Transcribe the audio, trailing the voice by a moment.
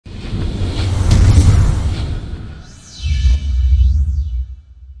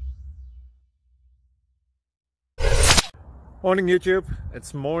Morning YouTube,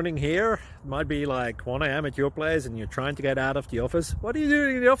 it's morning here. It might be like 1 a.m. at your place and you're trying to get out of the office. What are you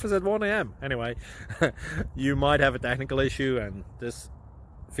doing in the office at 1 a.m.? Anyway, you might have a technical issue and this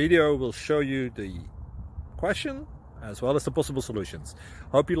video will show you the question as well as the possible solutions.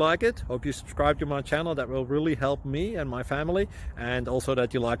 Hope you like it, hope you subscribe to my channel. That will really help me and my family, and also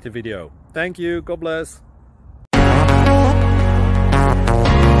that you like the video. Thank you, God bless.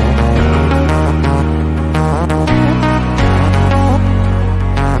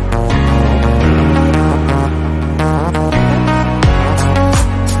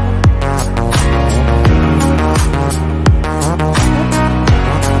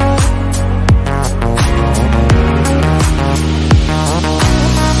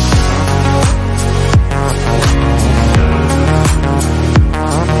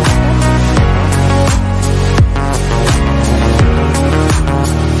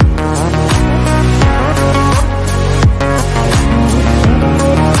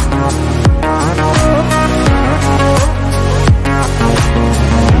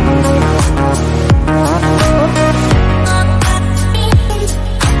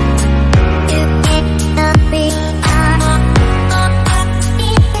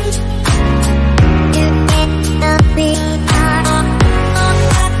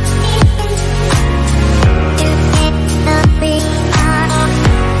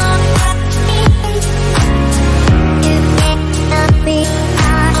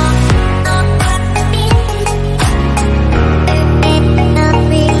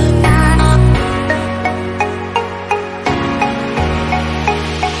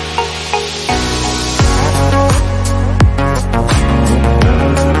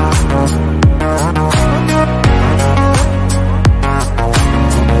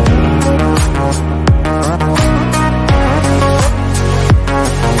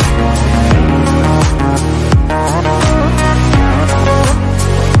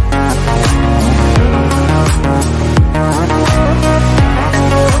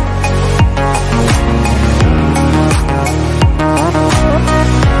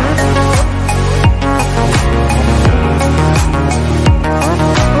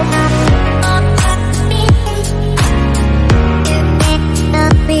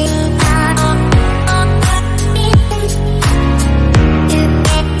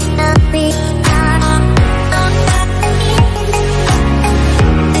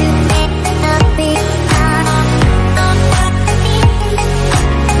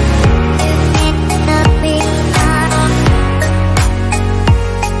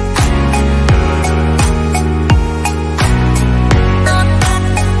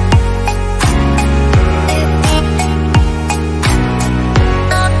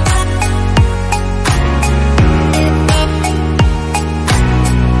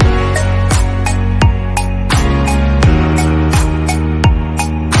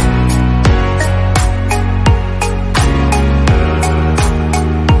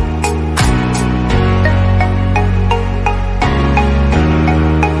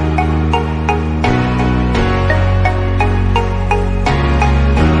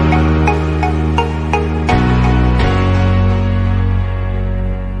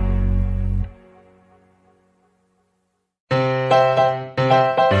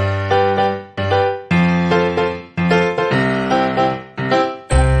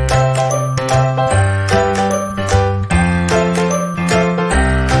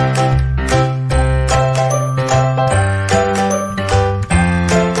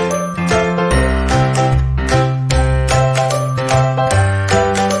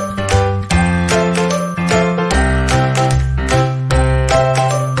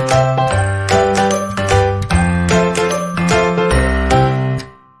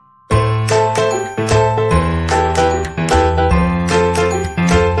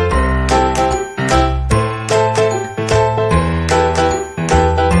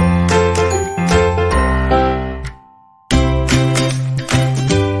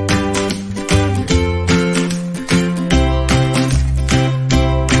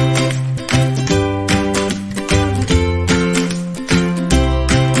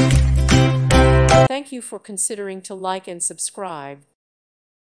 Thank you for considering to like and subscribe.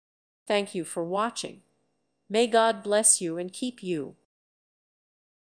 Thank you for watching. May God bless you and keep you.